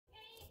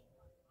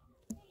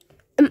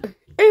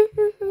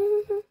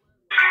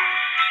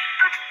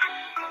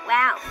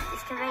Wow,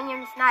 this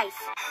convenience is nice.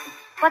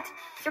 But,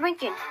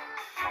 Syringeon,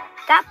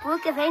 that blue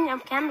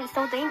convenience can be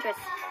so dangerous.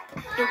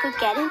 You could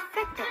get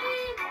infected.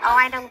 Oh,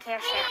 I don't care,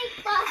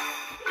 Chef.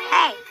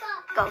 Hey,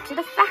 go to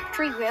the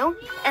factory room,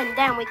 and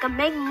then we can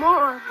make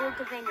more blue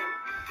convenience.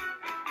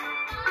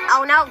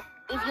 Oh no,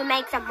 if you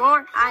make some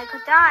more, I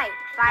could die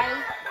by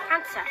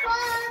cancer.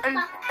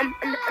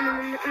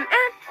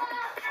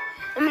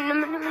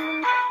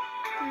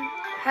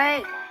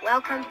 Hey,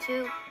 welcome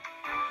to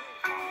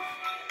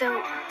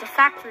the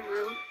factory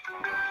room.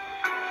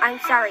 I'm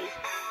sorry.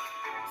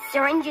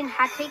 Syringeon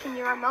had taken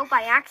your remote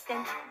by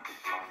accident.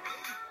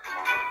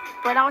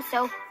 But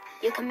also,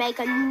 you can make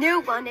a new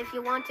one if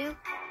you want to.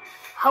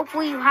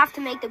 Hopefully you have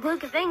to make the blue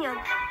convenience.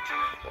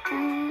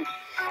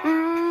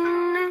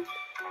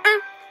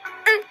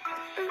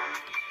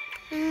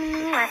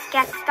 Let's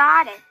get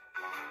started.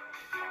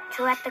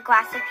 To let the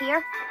glass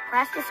appear,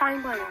 press the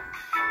sign button.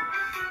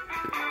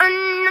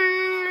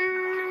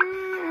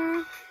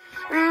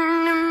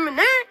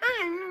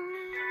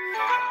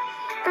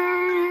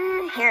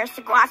 Here's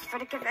the glass for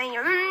the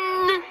conveyor.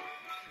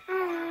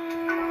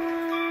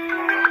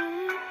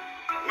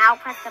 Now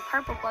press the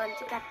purple button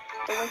to get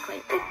the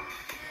liquid.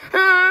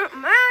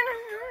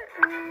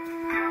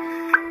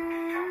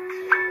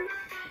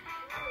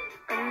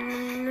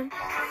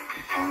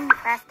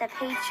 Press the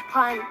peach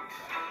button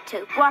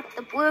to put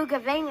the blue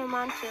conveyor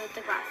onto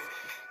the glass.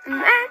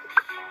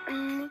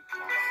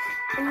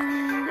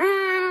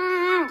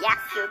 Yes,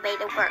 you made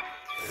it work.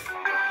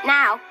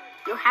 Now,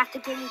 you have to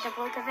give me the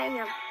blue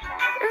conveyor.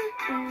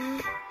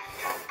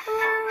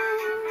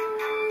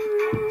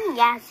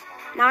 Yes,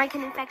 now I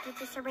can infect with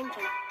the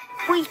Syringeon.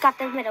 Please got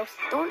the middles.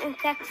 Don't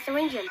infect the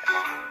Syringeon.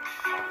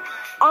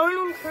 I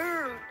don't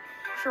care,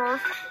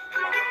 Sheriff.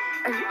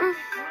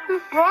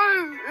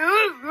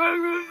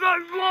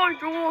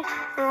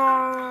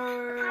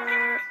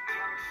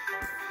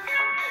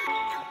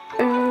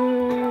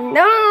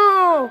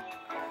 No!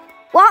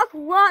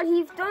 What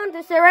he's done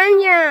to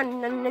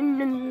Syringeon?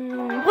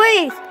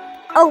 Please,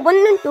 open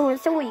the door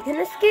so we can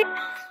escape.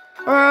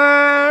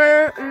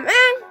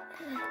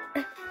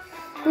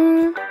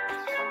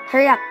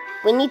 Hurry up.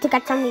 We need to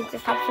get something to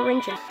stop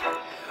Syringeon.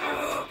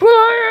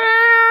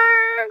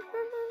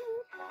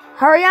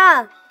 Hurry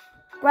up.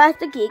 Press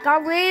the key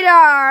card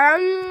later.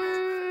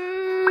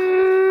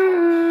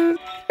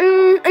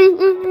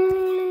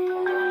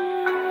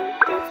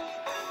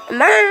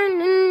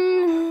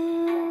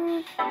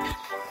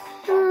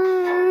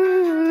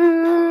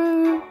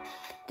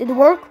 Did it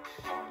work?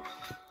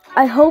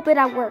 I hope it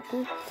had worked.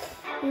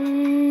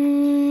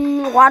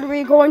 What are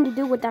we going to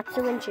do with that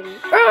Syringeon?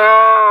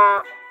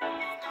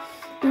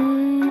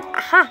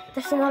 Aha!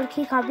 There's another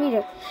keycard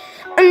reader.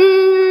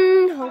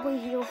 Hopefully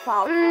he'll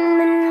fall.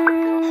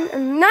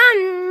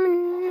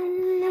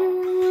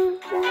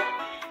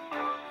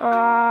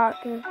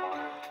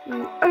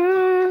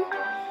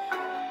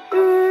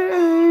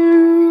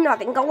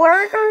 Nothing can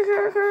work.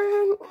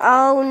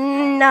 Oh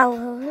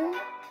no.